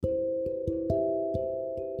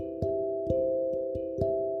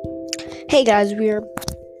Hey guys, we are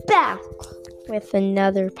back with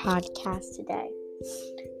another podcast today.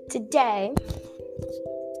 Today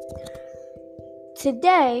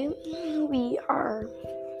we are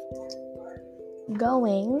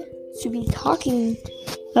going to be talking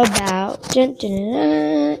about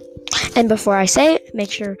and before I say it,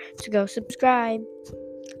 make sure to go subscribe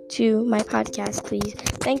to my podcast, please.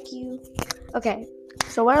 Thank you. Okay,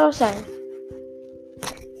 so what I was saying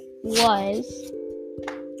was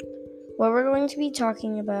what we're going to be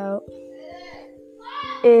talking about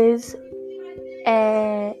is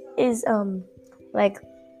I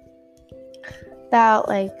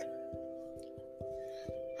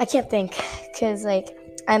can't think because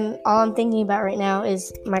I'm thinking about right now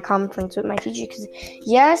is my conference with my teacher, because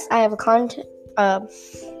yes, I have a conference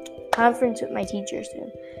with my teacher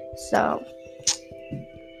soon. So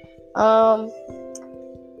I'm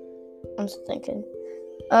still thinking.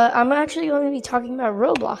 I'm actually going to be talking about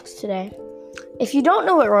Roblox today. If you don't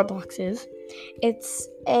know what Roblox is, it's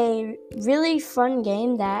a really fun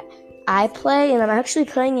game that I play, and I'm actually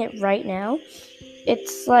playing it right now.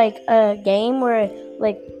 It's like a game where,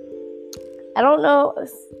 I don't know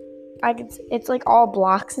if it's like all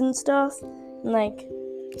blocks and stuff. And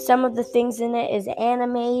some of the things in it is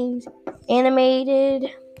animated.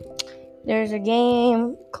 There's a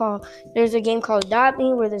game called Adopt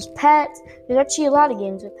Me where there's pets. There's actually a lot of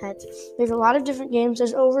games with pets. There's a lot of different games.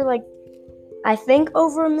 There's over 1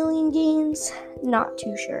 million games. Not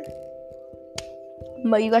too sure.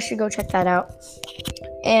 But you guys should go check that out.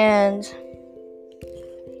 And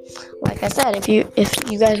like I said, if you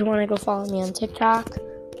guys want to go follow me on TikTok,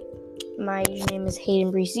 my username is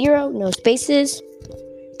HaydenBreeze0, no spaces.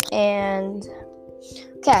 And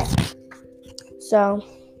okay, so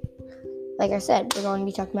like I said, we're going to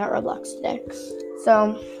be talking about Roblox today.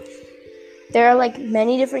 So there are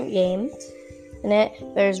many different games in it.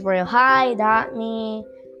 There's Royal High, Adopt Me,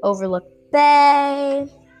 Overlook Bay.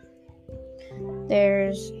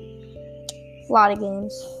 There's a lot of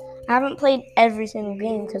games. I haven't played every single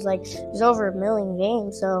game because there's over 1 million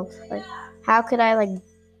games. So how could I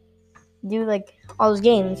do all those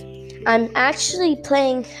games? I'm actually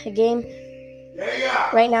playing a game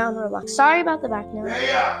right now in Roblox. Sorry about the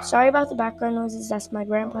background noises. That's my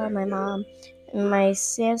grandpa, my mom, and my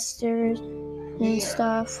sisters and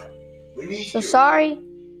stuff. So sorry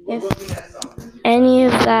if any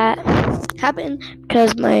of that happened,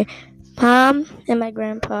 because my mom and my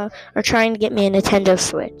grandpa are trying to get me a Nintendo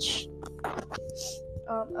Switch.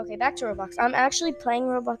 Okay, back to Roblox. I'm actually playing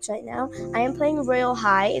Roblox right now. I am playing Royal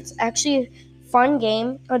High. It's actually a fun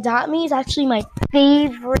game. Adopt Me is actually my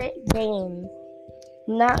favorite game.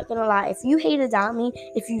 Not gonna lie. If you hate Adopt Me,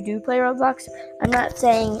 if you do play Roblox, I'm not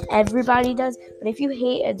saying everybody does, but if you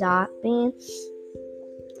hate Adopt Me,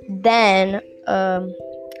 then I'm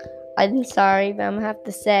sorry, but I'm gonna have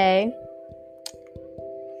to say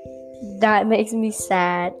that makes me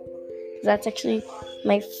sad. That's actually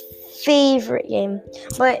my favorite game.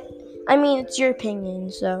 But I mean, it's your opinion,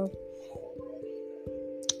 so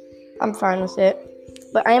I'm fine with it.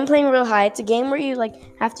 But I am playing Real High. It's a game where you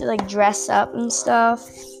have to dress up and stuff,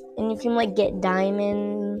 and you can get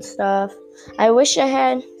diamonds and stuff. I wish I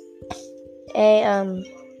had a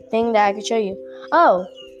thing that I could show you. Oh,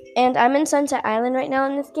 and I'm in Sunset Island right now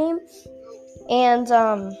in this game, and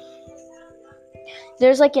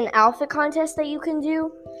there's an outfit contest that you can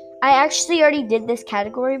do. I actually already did this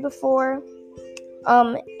category before.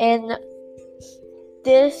 And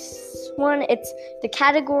this one, the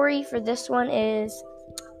category for this one is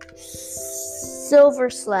Silver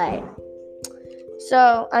Sleigh.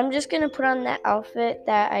 So I'm just gonna put on that outfit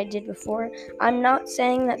that I did before. I'm not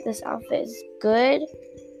saying that this outfit is good,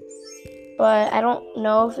 but I don't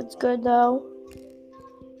know if it's good though.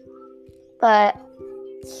 But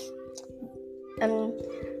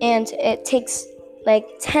and it takes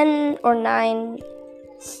 10 or 9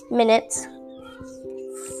 minutes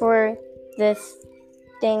for this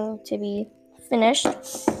thing to be finished.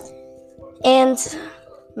 And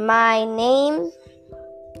my name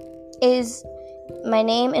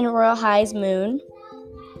in Royal High's Moon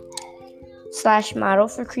 /model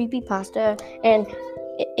for creepypasta. And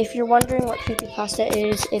if you're wondering what creepypasta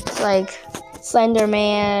is, it's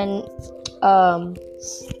Slenderman,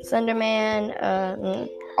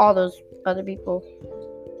 all those other people.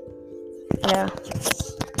 Yeah.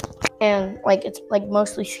 And it's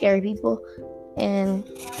mostly scary people. And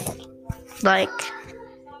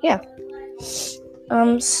yeah.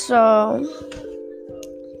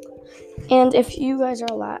 And if you guys are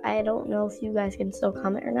a lot, I don't know if you guys can still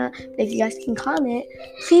comment or not, but if you guys can comment,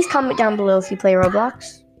 please comment down below if you play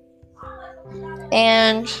Roblox.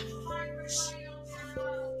 And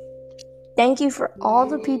thank you for all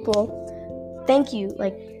the people. Thank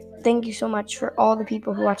you so much for all the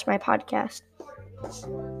people who watch my podcast.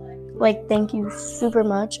 Thank you super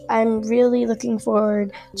much. I'm really looking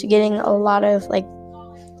forward to getting a lot of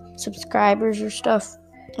subscribers or stuff.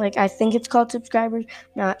 I think it's called subscribers,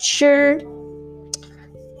 not sure.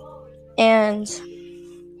 And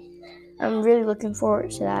I'm really looking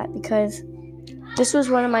forward to that because this was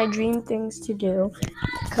one of my dream things to do.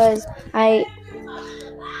 Because I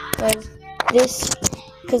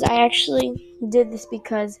actually did this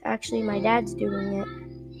because actually my dad's doing it.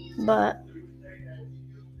 But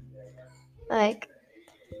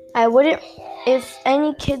I wouldn't, if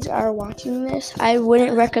any kids are watching this, I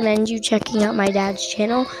wouldn't recommend you checking out my dad's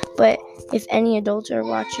channel. But if any adults are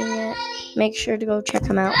watching it, make sure to go check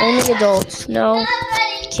them out. Only adults, no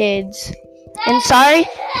kids. And sorry,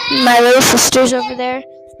 my little sister's over there.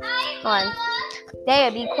 Hold on.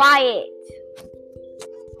 Daya, be quiet.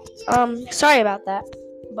 Sorry about that.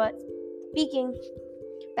 But speaking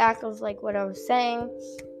back of what I was saying.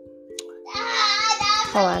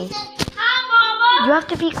 Hold on. You have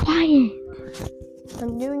to be quiet.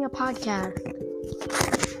 I'm doing a podcast.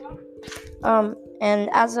 And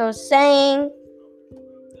as I was saying,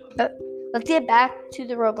 let's get back to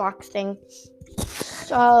the Roblox thing.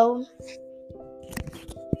 So,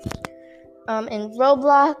 in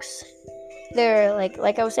Roblox, there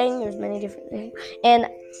like I was saying, there's many different things, and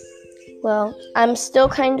well, I'm still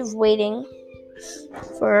kind of waiting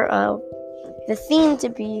for the theme to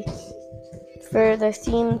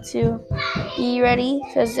be ready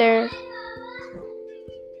because there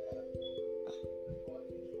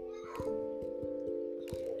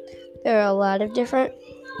are a lot of different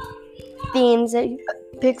themes that you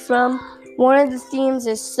pick from. One of the themes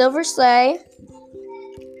is Silver Sleigh.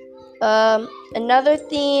 Another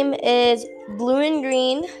theme is Blue and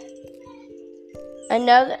Green.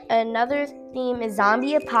 Another theme is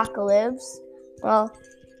Zombie Apocalypse. Well,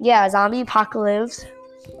 yeah, Zombie Apocalypse.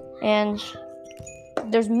 And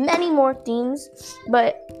there's many more themes,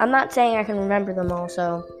 but I'm not saying I can remember them all,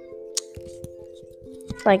 so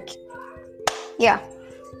yeah.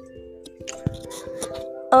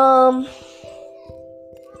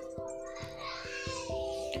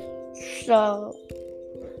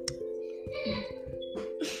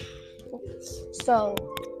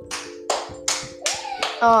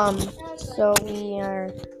 So we are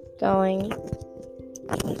going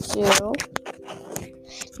to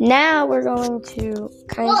now we're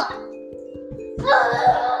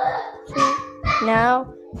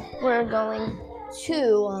going to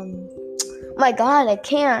oh my god, I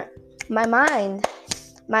can't. My mind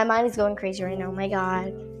is going crazy right now. Oh my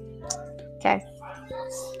god. Okay.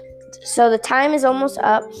 So the time is almost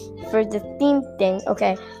up for the theme thing.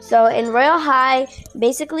 Okay. So in Royal High,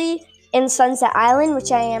 basically in Sunset Island,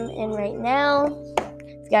 which I am in right now.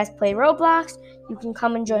 If you guys play Roblox, you can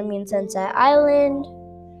come and join me in Sunset Island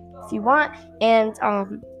if you want. And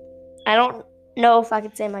I don't know if I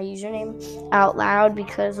could say my username out loud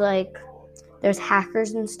because there's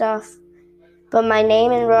hackers and stuff. But my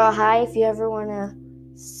name in Royal High, if you ever want to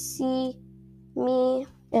see me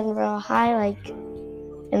in Royal High,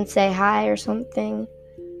 and say hi or something.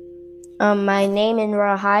 My name in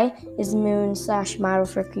Royal High is Moon/Model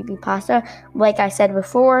for Creepypasta, like I said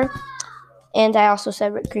before. And I also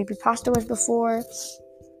said what Creepypasta was before.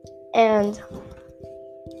 And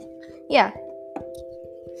yeah.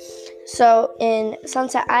 So in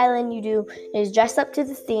Sunset Island, is dress up to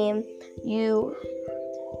the theme.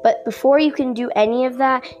 But before you can do any of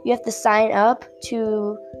that, you have to sign up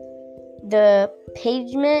to the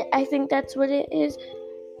pavement. I think that's what it is.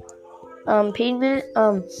 Pavement.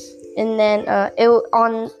 And then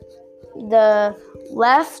on the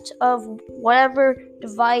left of whatever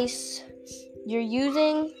device you're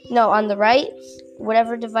using. No, on the right,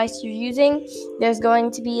 whatever device you're using, there's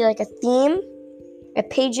going to be a theme, a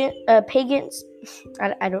pagan's.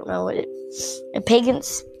 I don't know what a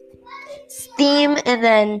pagan's theme, and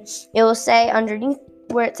then it will say underneath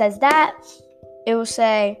where it says that, it will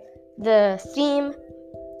say the theme.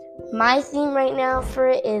 My theme right now for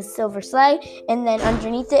it is Silver Sleigh, and then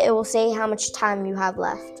underneath it will say how much time you have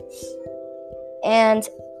left. And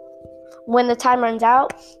when the time runs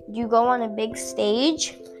out, you go on a big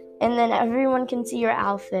stage, and then everyone can see your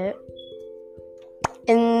outfit.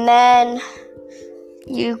 And then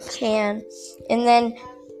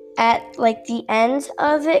at the end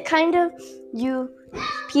of it, kind of,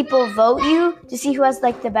 people vote you to see who has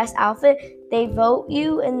the best outfit. They vote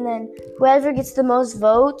you, and then whoever gets the most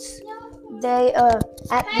votes,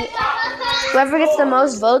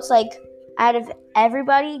 out of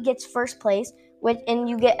everybody gets first place, and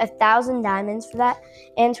you get 1,000 diamonds for that.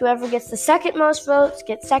 And whoever gets the second most votes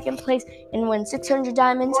gets second place and wins 600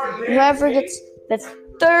 diamonds. And whoever gets the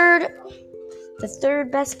third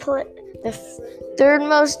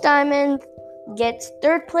most diamond gets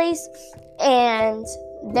third place, and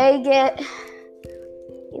they get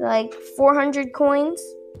like 400 coins.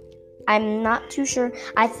 I'm not too sure.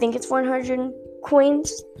 I think it's 400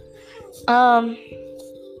 coins.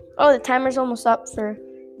 The timer's almost up for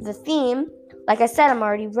the theme. Like I said, I'm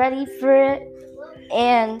already ready for it.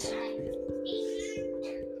 And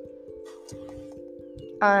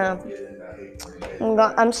I'm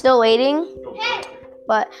still waiting.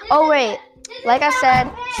 But, wait. Like I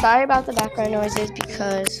said, sorry about the background noises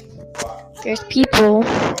because there's people.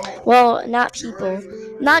 Well, not people.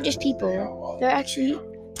 Not just people. They're actually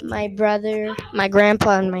my brother, my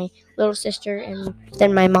grandpa, and my little sister, and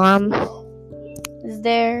then my mom is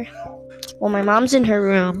there. Well, my mom's in her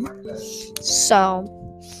room. So,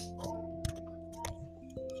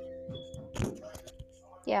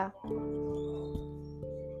 yeah.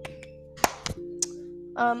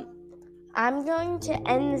 I'm going to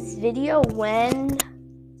end this video when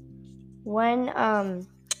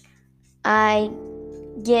I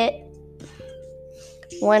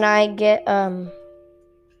get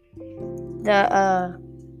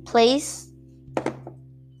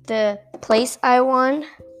the place I won.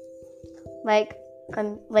 Like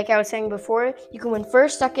I was saying before, you can win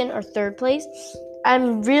first, second, or third place.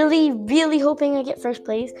 I'm really, really hoping I get first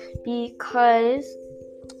place because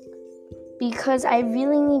I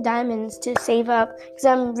really need diamonds to save up, because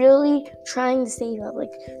I'm really trying to save up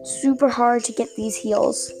like super hard to get these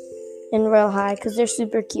heels in Royal High because they're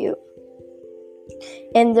super cute.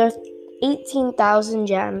 And there's 18,000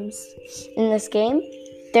 gems in this game.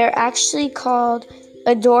 They're actually called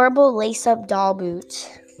adorable lace-up doll boots.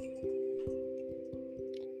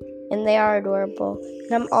 And they are adorable.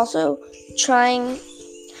 And I'm also trying,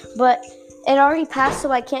 but it already passed, so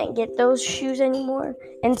I can't get those shoes anymore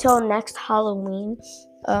until next Halloween.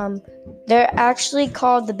 They're actually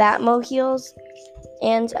called the Batmo heels,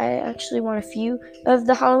 and I actually want a few of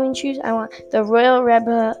the Halloween shoes. I want the Royal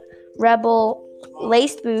Rebel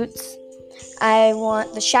laced boots. I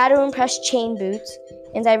want the Shadow Impressed chain boots,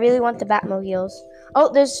 and I really want the Batmo heels.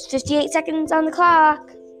 There's 58 seconds on the clock.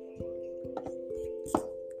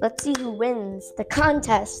 Let's see who wins the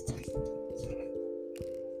contest.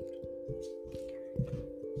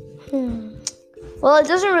 Well, it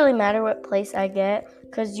doesn't really matter what place I get,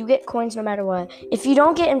 because you get coins no matter what. If you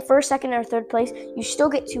don't get in first, second, or third place, you still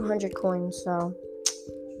get 200 coins, so.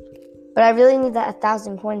 But I really need that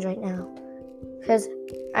 1,000 coins right now, because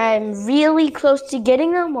I'm really close to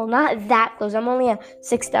getting them. Well, not that close. I'm only at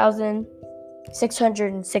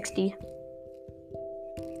 6,660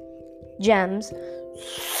 gems.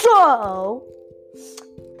 So,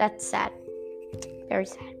 that's sad. Very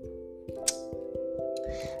sad.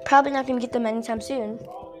 Probably not going to get them anytime soon.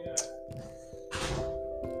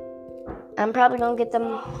 I'm probably going to get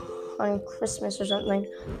them on Christmas or something.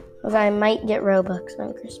 Because I might get Robux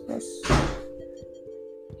on Christmas.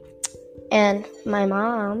 And my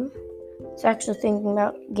mom is actually thinking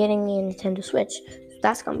about getting me a Nintendo Switch. So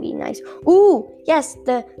that's going to be nice. Ooh, yes,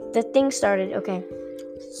 the thing started. Okay,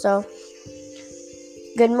 so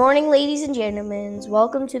good morning, ladies and gentlemen.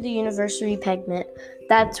 Welcome to the University Pegment.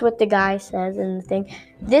 That's what the guy says in the thing.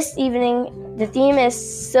 This evening, the theme is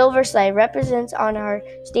Silver Slide represents on our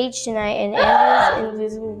stage tonight, and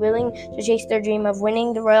Andrews is willing to chase their dream of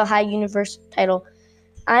winning the Royal High Universe title.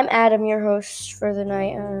 I'm Adam, your host for the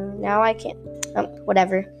night. Now I can't.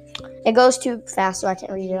 Whatever. It goes too fast, so I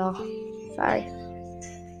can't read it all. Sorry.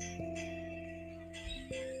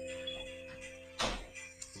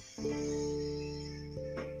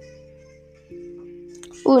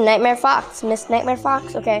 Ooh, Nightmare Fox. Miss Nightmare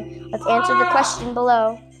Fox. Okay, let's answer the question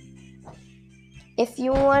below. If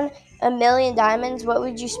you won 1,000,000 diamonds, what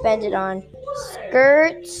would you spend it on?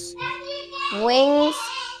 Skirts, wings,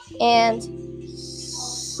 and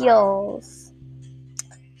heels.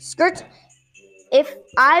 Skirts. If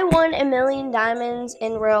I won 1,000,000 diamonds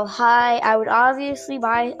in Royal High, I would obviously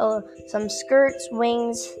buy some skirts,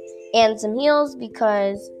 wings, and some heels,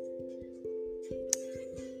 because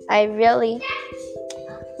I really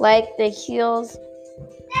like the heels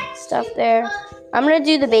stuff there. I'm going to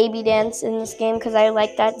do the baby dance in this game because I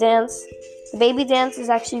like that dance. The baby dance is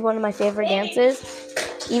actually one of my favorite dances,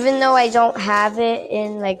 even though I don't have it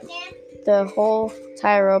in like the whole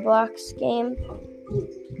entire Roblox game,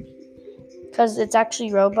 because it's actually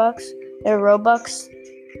Robux. Their Robux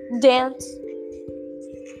dance,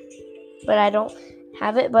 but I don't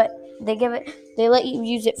have it. But they They let you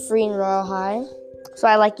use it free in Royal High, so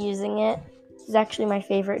I like using it. It's actually my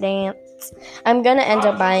favorite dance. I'm gonna end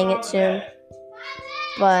up buying it soon,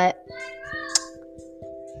 but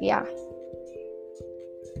yeah.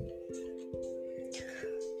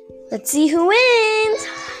 Let's see who wins.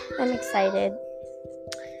 I'm excited.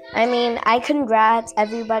 I mean, I congrats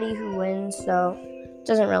everybody who wins, so it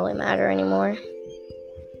doesn't really matter anymore.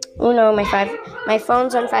 Oh no, my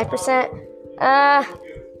phone's on 5%.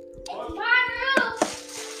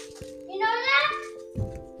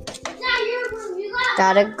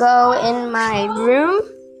 Gotta go in my room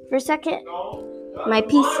for a second. My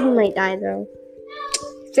PC might die though.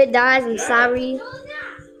 If it dies, I'm sorry.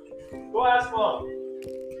 Go ask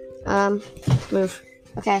Mom. Move.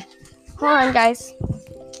 Okay. Hold on, guys.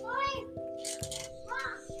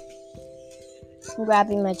 I'm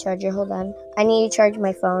grabbing my charger. Hold on. I need to charge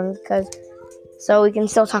my phone so we can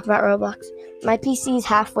still talk about Roblox. My PC is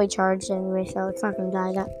halfway charged anyway, so it's not gonna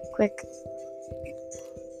die that quick.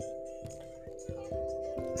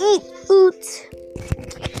 Eat oot.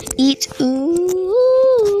 Eat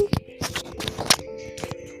oot.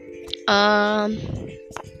 Oh,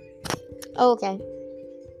 okay.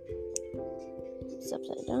 It's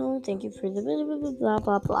upside down. Thank you for the blah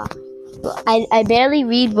blah blah blah. I barely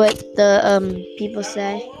read what the people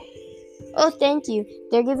say. Oh, thank you.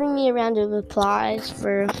 They're giving me a round of applause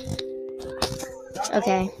for.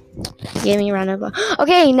 Okay, gave me a round of applause.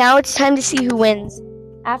 Okay, now it's time to see who wins.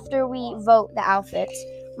 After we vote the outfits,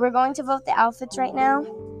 we're going to vote the outfits right now.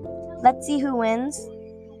 Let's see who wins.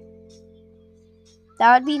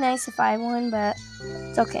 That would be nice if I won, but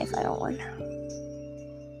it's okay if I don't win.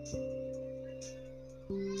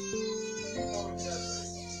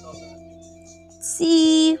 Let's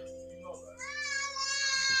see.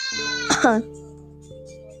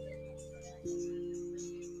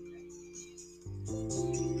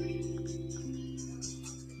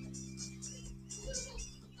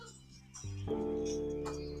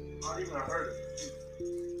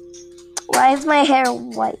 Why is my hair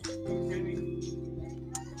white?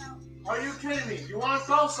 Are you kidding me? You want to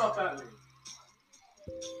throw stuff at me?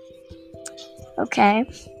 Okay.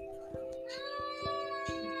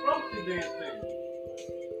 You broke the damn thing.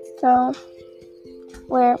 So,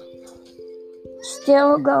 we're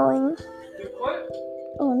still going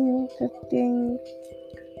on the thing.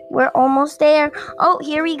 We're almost there. Oh,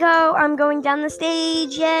 here we go. I'm going down the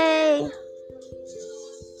stage. Yay.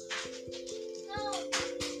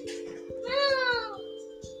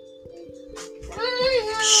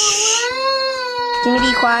 Shh. Can you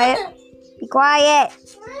be quiet? Be quiet.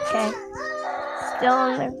 Okay. Still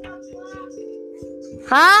on there.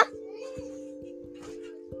 Huh?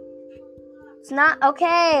 It's not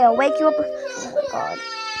okay. I'll wake you up. Oh my god.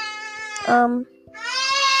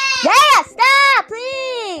 Yeah, stop,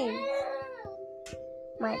 please.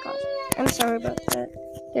 My god. I'm sorry about that.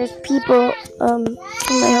 There's people in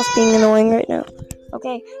my house being annoying right now.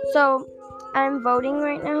 Okay, so I'm voting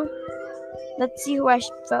right now. Let's see who I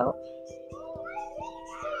should vote.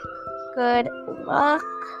 Good luck.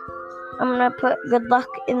 I'm gonna put good luck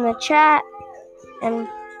in the chat and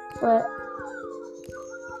put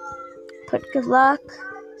good luck.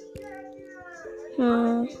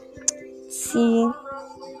 Let's see.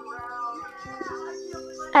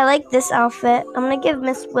 I like this outfit. I'm gonna give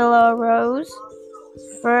Miss Willow a rose.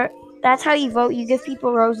 That's how you vote. You give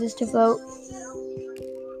people roses to vote.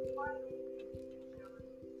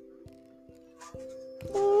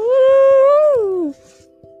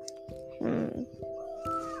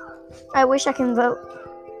 I wish I can vote.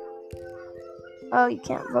 Oh, you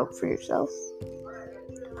can't vote for yourself.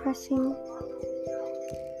 Pressing.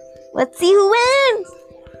 Let's see who wins.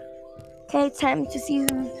 Okay, time to see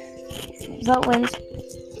who vote wins.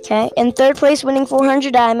 Okay, in third place, winning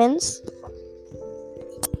 400 diamonds.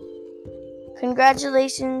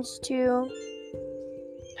 Congratulations to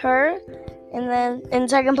her. And then in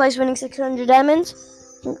second place, winning 600 diamonds,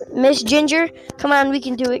 Miss Ginger. Come on, we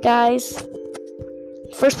can do it, guys.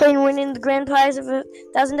 First place, winning the grand prize of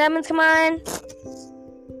 1,000 diamonds. Come on,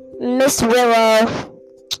 Miss Willow.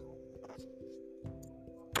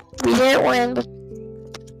 We didn't win, but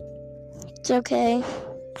it's okay.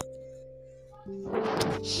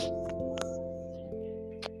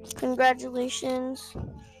 Congratulations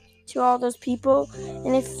to all those people.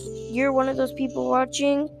 And if you're one of those people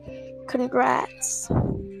watching, congrats.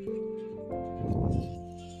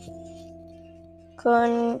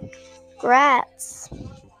 Congrats.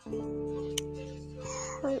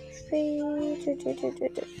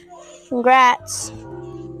 Congrats.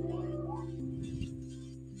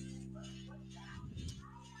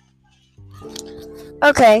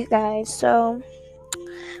 Okay, guys, so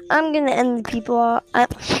I'm gonna end the people off. I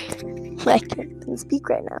can't speak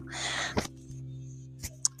right now.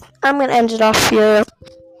 I'm gonna end it off here.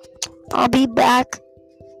 I'll be back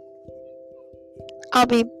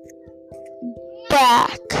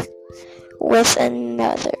with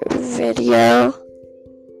another video.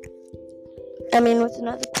 With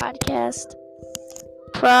another podcast.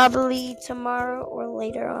 Probably tomorrow or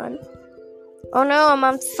later on. Oh no, I'm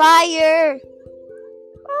on fire!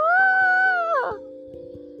 Ah!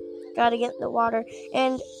 Gotta get in the water.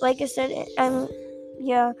 And like I said, in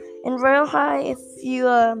Royal High, if you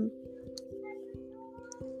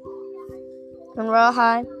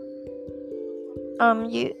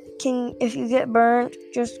if you get burned,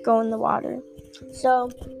 just go in the water. So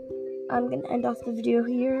I'm gonna end off the video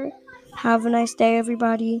here. Have a nice day,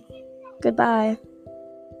 everybody. Goodbye.